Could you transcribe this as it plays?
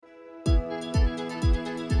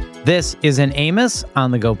This is an Amos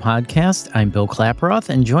on the Go podcast. I'm Bill Klaproth,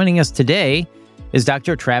 and joining us today is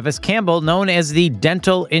Dr. Travis Campbell, known as the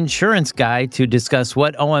Dental Insurance Guy, to discuss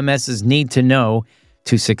what OMSs need to know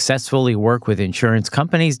to successfully work with insurance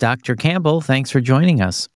companies. Dr. Campbell, thanks for joining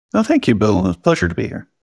us. Oh, thank you, Bill. It's a pleasure to be here.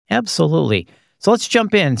 Absolutely. So let's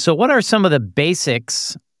jump in. So what are some of the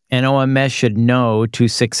basics an OMS should know to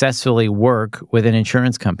successfully work with an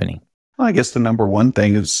insurance company? Well, I guess the number one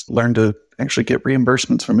thing is learn to actually get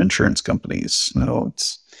reimbursements from insurance companies.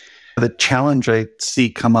 It's the challenge I see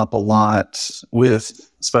come up a lot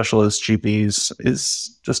with specialist GPs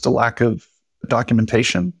is just a lack of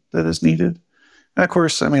documentation that is needed. And of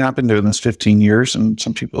course, I've been doing this 15 years and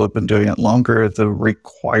some people have been doing it longer. The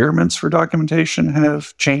requirements for documentation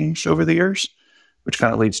have changed over the years, which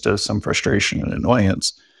kind of leads to some frustration and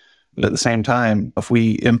annoyance. But at the same time, if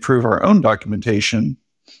we improve our own documentation,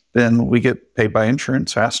 then we get paid by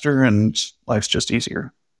insurance faster and life's just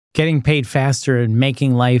easier. Getting paid faster and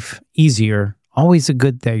making life easier, always a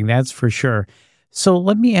good thing, that's for sure. So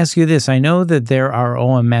let me ask you this. I know that there are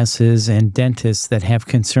OMSs and dentists that have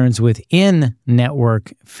concerns with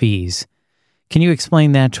in-network fees. Can you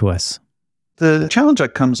explain that to us? The challenge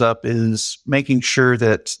that comes up is making sure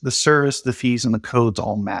that the service, the fees, and the codes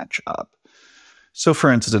all match up. So,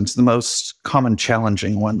 for instance, the most common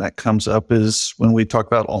challenging one that comes up is when we talk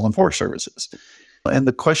about all-in-4 services. And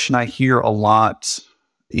the question I hear a lot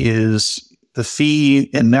is the fee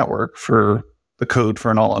in network for the code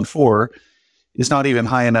for an all-in-4 is not even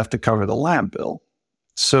high enough to cover the lab bill.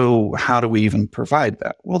 So how do we even provide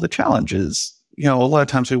that? Well, the challenge is, a lot of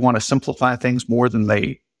times we want to simplify things more than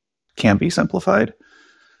they can be simplified.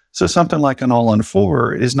 So something like an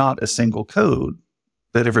all-in-4 is not a single code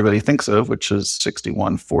that everybody thinks of, which is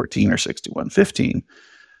 6114 or 6115.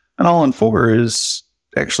 An all-in-4 is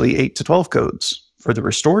actually 8 to 12 codes for the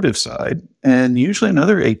restorative side, and usually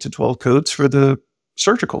another 8 to 12 codes for the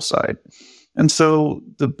surgical side. And so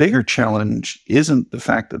the bigger challenge isn't the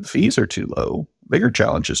fact that the fees are too low. The bigger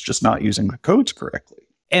challenge is just not using the codes correctly.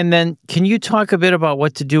 And then can you talk a bit about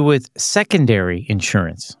what to do with secondary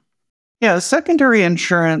insurance? Yeah, secondary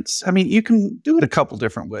insurance, you can do it a couple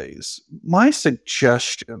different ways. My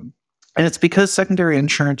suggestion, and it's because secondary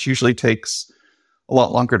insurance usually takes a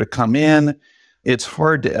lot longer to come in. It's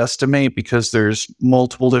hard to estimate because there's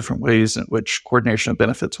multiple different ways in which coordination of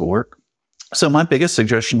benefits will work. So my biggest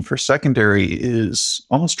suggestion for secondary is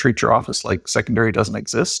almost treat your office like secondary doesn't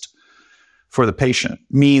exist for the patient,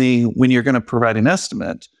 meaning when you're going to provide an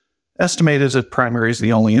estimate as if primary is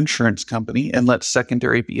the only insurance company and let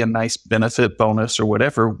secondary be a nice benefit bonus or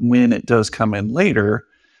whatever when it does come in later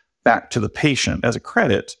back to the patient as a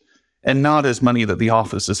credit and not as money that the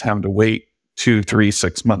office is having to wait 2, 3,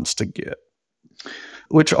 6 months to get,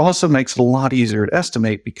 which also makes it a lot easier to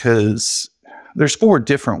estimate because there's 4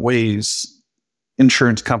 different ways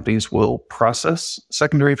insurance companies will process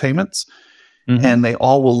secondary payments, and they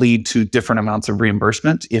all will lead to different amounts of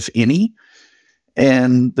reimbursement, if any.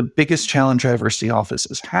 And the biggest challenge I ever see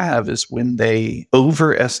offices have is when they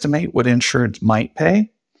overestimate what insurance might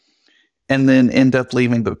pay and then end up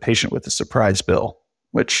leaving the patient with a surprise bill,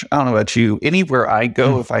 which I don't know about you. Anywhere I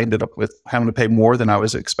go, if I ended up with having to pay more than I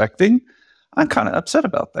was expecting, I'm kind of upset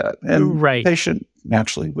about that. And the patient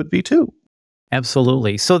naturally would be too.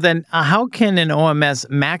 Absolutely. So then how can an OMS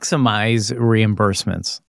maximize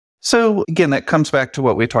reimbursements? So again, that comes back to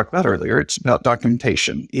what we talked about earlier. It's about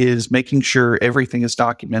documentation, is making sure everything is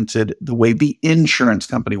documented the way the insurance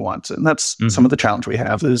company wants it. And that's some of the challenge we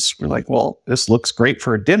have is we're like, well, this looks great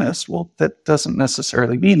for a dentist. Well, that doesn't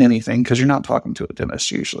necessarily mean anything because you're not talking to a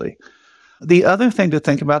dentist usually. The other thing to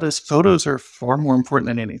think about is photos are far more important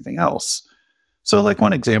than anything else. So like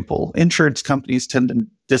one example, insurance companies tend to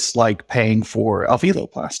dislike paying for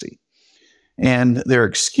alveoloplasty. And their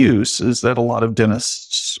excuse is that a lot of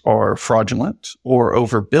dentists are fraudulent or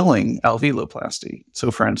overbilling alveoloplasty.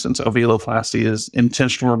 So for instance, alveoloplasty is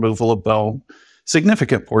intentional removal of bone,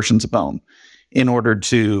 significant portions of bone, in order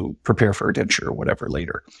to prepare for a denture or whatever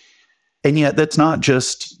later. And yet that's not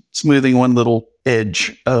just smoothing one little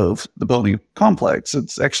edge of the bony complex.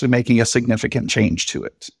 It's actually making a significant change to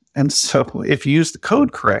it. And so if you use the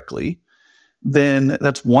code correctly, then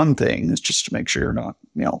that's one thing, is just to make sure you're not,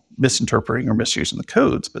 misinterpreting or misusing the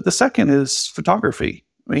codes. But the second is photography.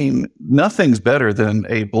 Nothing's better than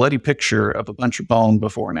a bloody picture of a bunch of bone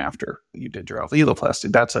before and after you did your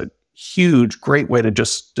alveoloplasty. That's a huge, great way to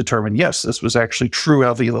just determine, yes, this was actually true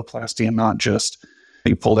alveoloplasty and not just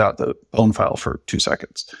you pulled out the bone file for 2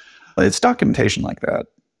 seconds. It's documentation like that.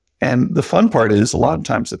 And the fun part is a lot of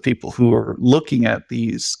times the people who are looking at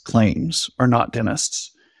these claims are not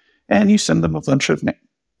dentists. And you send them a bunch of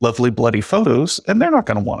lovely bloody photos, and they're not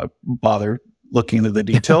going to want to bother looking into the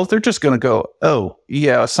details. They're just going to go, oh,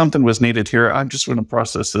 yeah, something was needed here. I'm just going to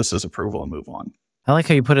process this as approval and move on. I like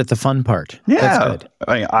how you put it, the fun part. Yeah. That's good.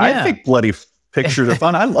 I think bloody pictures are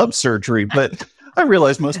fun. I love surgery, but I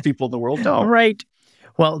realize most people in the world don't. Right.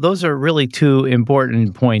 Well, those are really two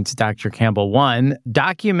important points, Dr. Campbell. One,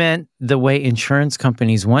 document the way insurance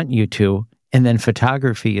companies want you to. And then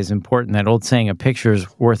photography is important. That old saying, a picture's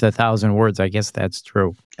worth 1,000 words. I guess that's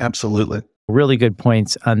true. Absolutely. Really good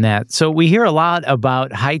points on that. So we hear a lot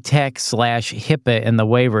about high-tech / HIPAA and the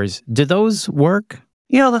waivers. Do those work?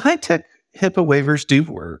 The high-tech HIPAA waivers do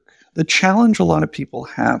work. The challenge a lot of people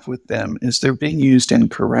have with them is they're being used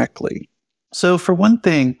incorrectly. So for one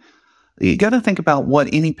thing, you got to think about what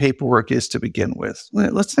any paperwork is to begin with.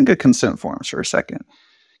 Let's think of consent forms for a second.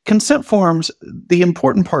 Consent forms, the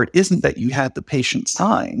important part isn't that you had the patient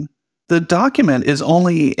sign. The document is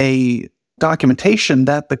only a documentation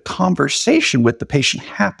that the conversation with the patient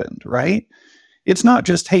happened, right? It's not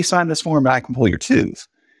just, hey, sign this form and I can pull your tooth.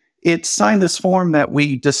 It's sign this form that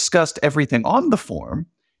we discussed everything on the form.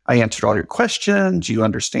 I answered all your questions. You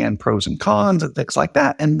understand pros and cons and things like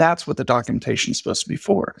that. And that's what the documentation is supposed to be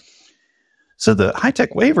for. So the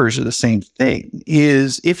high-tech waivers are the same thing,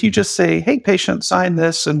 is if you just say, hey, patient, sign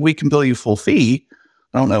this and we can bill you full fee.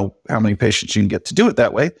 I don't know how many patients you can get to do it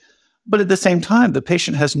that way. But at the same time, the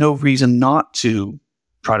patient has no reason not to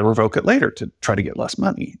try to revoke it later, to try to get less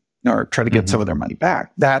money or try to get some of their money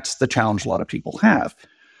back. That's the challenge a lot of people have.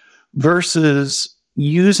 Versus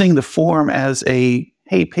using the form as a,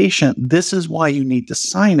 hey, patient, this is why you need to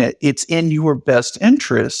sign it. It's in your best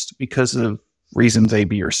interest because of reasons A,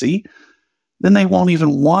 B, or C. Then they won't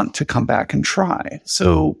even want to come back and try.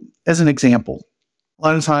 So as an example, a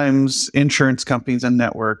lot of times insurance companies and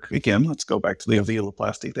network, again, let's go back to the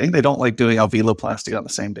alveoloplasty thing. They don't like doing alveoloplasty on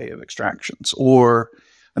the same day of extractions. Or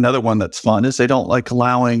another one that's fun is they don't like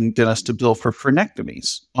allowing dentists to bill for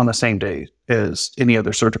frenectomies on the same day as any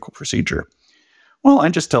other surgical procedure. Well, I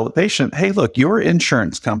just tell the patient, hey, look, your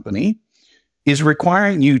insurance company is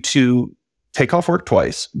requiring you to take off work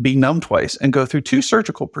twice, be numb twice, and go through 2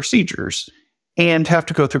 surgical procedures and have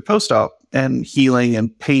to go through post-op and healing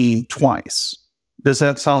and pain twice. Does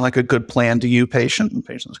that sound like a good plan to you, patient? And the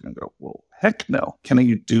patient's going to go, well, heck no. Can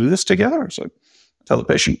you do this together? So I tell the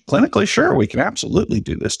patient, clinically, sure, we can absolutely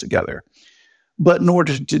do this together. But in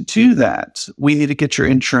order to do that, we need to get your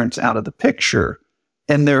insurance out of the picture.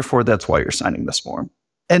 And therefore, that's why you're signing this form.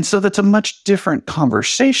 And so that's a much different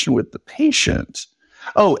conversation with the patient.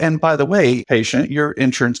 Oh, and by the way, patient, your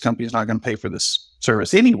insurance company is not going to pay for this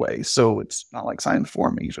service anyway. So it's not like signing the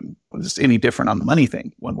form even. It's any different on the money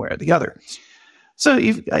thing, one way or the other. So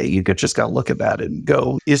you just got to look at that and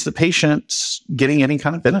go, is the patient getting any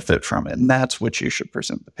kind of benefit from it? And that's what you should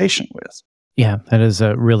present the patient with. Yeah, that is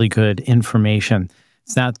a really good information.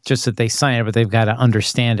 It's not just that they sign it, but they've got to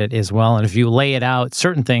understand it as well. And if you lay it out,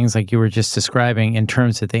 certain things like you were just describing in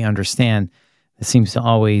terms that they understand, it seems to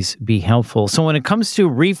always be helpful. So when it comes to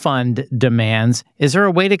refund demands, is there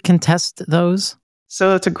a way to contest those?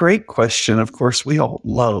 So it's a great question. Of course, we all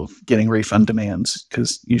love getting refund demands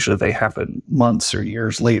because usually they happen months or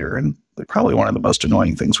years later, and they're probably one of the most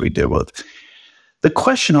annoying things we deal with. The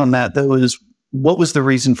question on that, though, is what was the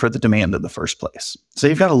reason for the demand in the first place? So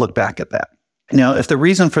you've got to look back at that. Now, if the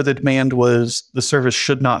reason for the demand was the service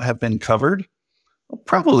should not have been covered, well,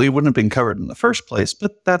 probably wouldn't have been covered in the first place,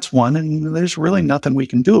 but that's one, and there's really nothing we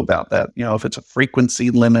can do about that. If it's a frequency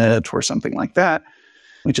limit or something like that,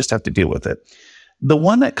 we just have to deal with it. The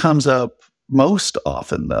one that comes up most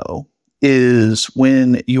often, though, is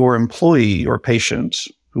when your employee or patient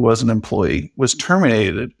who was an employee was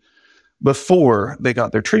terminated before they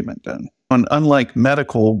got their treatment done. And unlike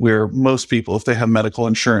medical, where most people, if they have medical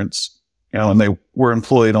insurance, and they were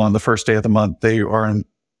employed on the first day of the month, they are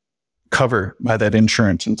covered by that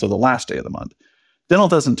insurance until the last day of the month. Dental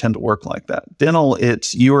doesn't tend to work like that. Dental,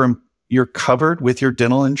 it's you're covered with your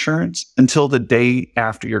dental insurance until the day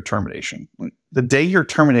after your termination. The day you're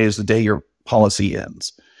terminated is the day your policy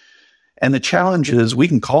ends. And the challenge is we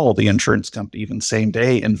can call the insurance company even same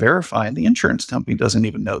day and verify, and the insurance company doesn't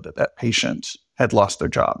even know that that patient had lost their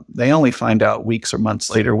job. They only find out weeks or months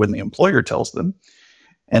later when the employer tells them.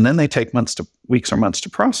 And then they take weeks or months to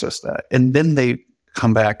process that. And then they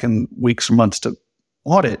come back in weeks or months to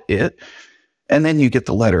audit it. And then you get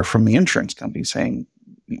the letter from the insurance company saying,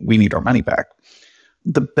 we need our money back.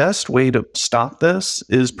 The best way to stop this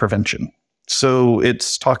is prevention. So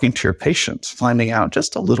it's talking to your patients, finding out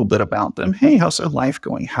just a little bit about them. Hey, how's their life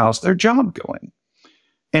going? How's their job going?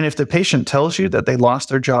 And if the patient tells you that they lost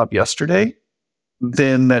their job yesterday,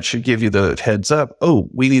 then that should give you the heads up. Oh,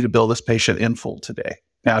 we need to bill this patient in full today.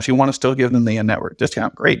 Now, if you want to still give them the in-network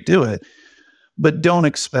discount, great, do it. But don't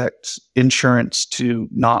expect insurance to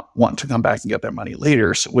not want to come back and get their money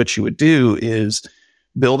later. So what you would do is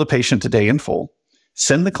bill the patient today in full,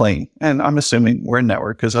 send the claim, and I'm assuming we're in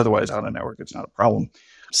network because otherwise out of network, it's not a problem.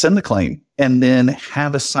 Send the claim and then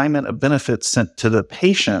have assignment of benefits sent to the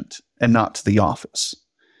patient and not to the office.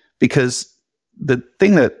 Because the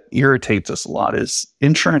thing that irritates us a lot is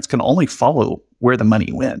insurance can only follow where the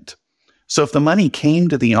money went. So if the money came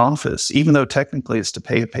to the office, even though technically it's to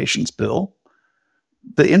pay a patient's bill,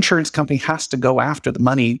 the insurance company has to go after the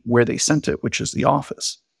money where they sent it, which is the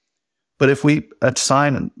office. But if we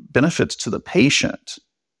assign benefits to the patient,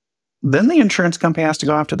 then the insurance company has to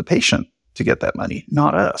go after the patient to get that money,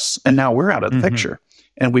 not us. And now we're out of the picture,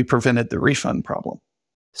 and we prevented the refund problem.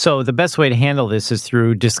 So the best way to handle this is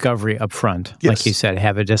through discovery upfront. Yes. Like you said,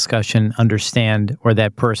 have a discussion, understand where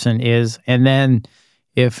that person is, and then,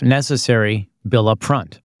 if necessary, bill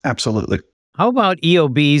upfront. Absolutely. How about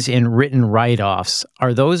EOBs and written write-offs?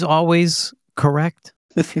 Are those always correct?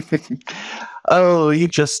 Oh, you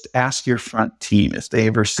just ask your front team if they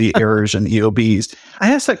ever see errors in EOBs.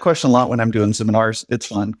 I ask that question a lot when I'm doing seminars. It's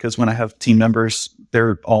fun because when I have team members,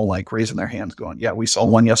 they're all like raising their hands going, yeah, we saw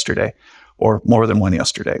one yesterday or more than one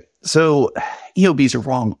yesterday. So EOBs are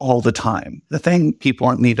wrong all the time. The thing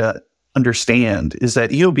people need to understand is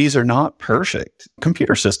that EOBs are not perfect.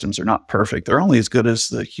 Computer systems are not perfect. They're only as good as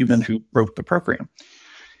the human who wrote the program.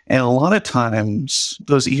 And a lot of times,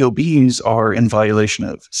 those EOBs are in violation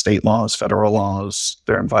of state laws, federal laws,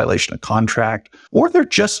 they're in violation of contract, or they're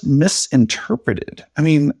just misinterpreted. I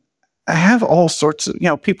mean, I have all sorts of,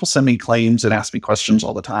 people send me claims and ask me questions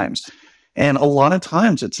all the time. And a lot of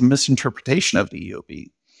times, it's a misinterpretation of the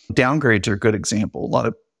EOB. Downgrades are a good example. A lot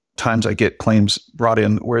of times I get claims brought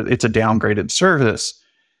in where it's a downgraded service.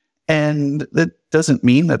 And that doesn't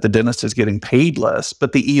mean that the dentist is getting paid less,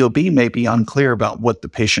 but the EOB may be unclear about what the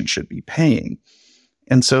patient should be paying.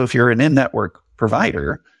 And so if you're an in-network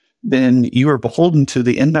provider, then you are beholden to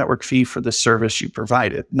the in-network fee for the service you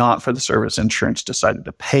provided, not for the service insurance decided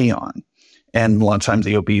to pay on. And a lot of times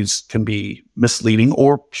EOBs can be misleading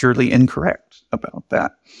or purely incorrect about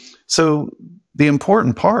that. So the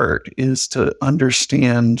important part is to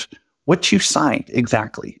understand what you signed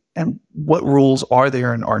exactly and what rules are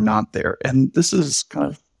there and are not there. And this is kind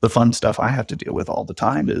of the fun stuff I have to deal with all the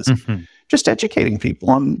time is just educating people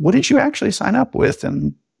on what did you actually sign up with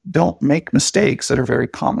and don't make mistakes that are very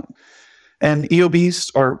common. And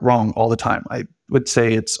EOBs are wrong all the time. I would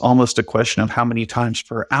say it's almost a question of how many times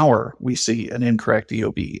per hour we see an incorrect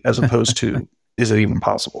EOB as opposed to is it even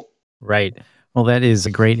possible? Right. Well, that is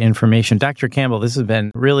great information. Dr. Campbell, this has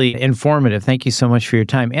been really informative. Thank you so much for your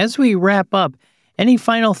time. As we wrap up, any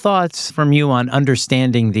final thoughts from you on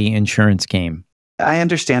understanding the insurance game? I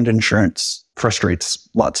understand insurance frustrates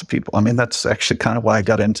lots of people. I mean, that's actually kind of why I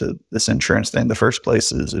got into this insurance thing in the first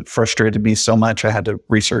place is it frustrated me so much I had to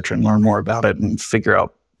research and learn more about it and figure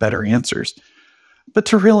out better answers. But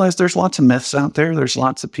to realize there's lots of myths out there, there's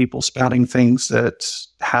lots of people spouting things that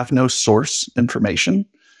have no source information.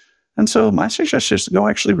 And so my suggestion is to go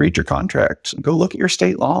actually read your contract, go look at your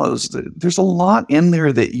state laws. There's a lot in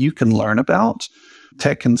there that you can learn about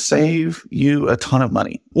that can save you a ton of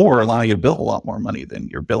money or allow you to bill a lot more money than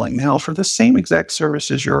you're billing now for the same exact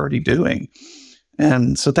services you're already doing.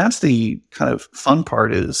 And so that's the kind of fun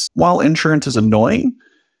part is while insurance is annoying,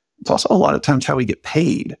 it's also a lot of times how we get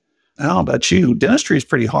paid. I don't know about you, dentistry is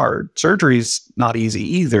pretty hard. Surgery is not easy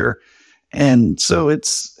either. And so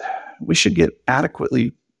we should get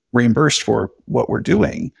adequately reimbursed for what we're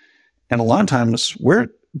doing. And a lot of times we're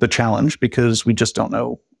the challenge because we just don't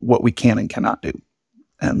know what we can and cannot do.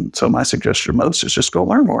 And so my suggestion most is just go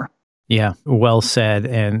learn more. Yeah, well said.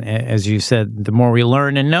 And as you said, the more we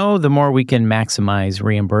learn and know, the more we can maximize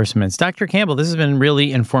reimbursements. Dr. Campbell, this has been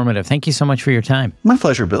really informative. Thank you so much for your time. My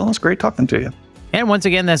pleasure, Bill. It's great talking to you. And once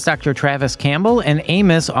again, that's Dr. Travis Campbell, and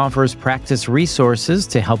AMIS offers practice resources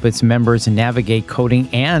to help its members navigate coding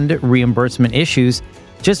and reimbursement issues.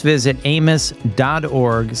 Just visit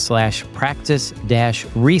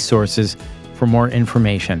amis.org/practice-resources for more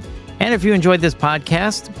information. And if you enjoyed this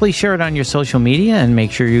podcast, please share it on your social media and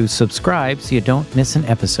make sure you subscribe so you don't miss an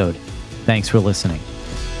episode. Thanks for listening.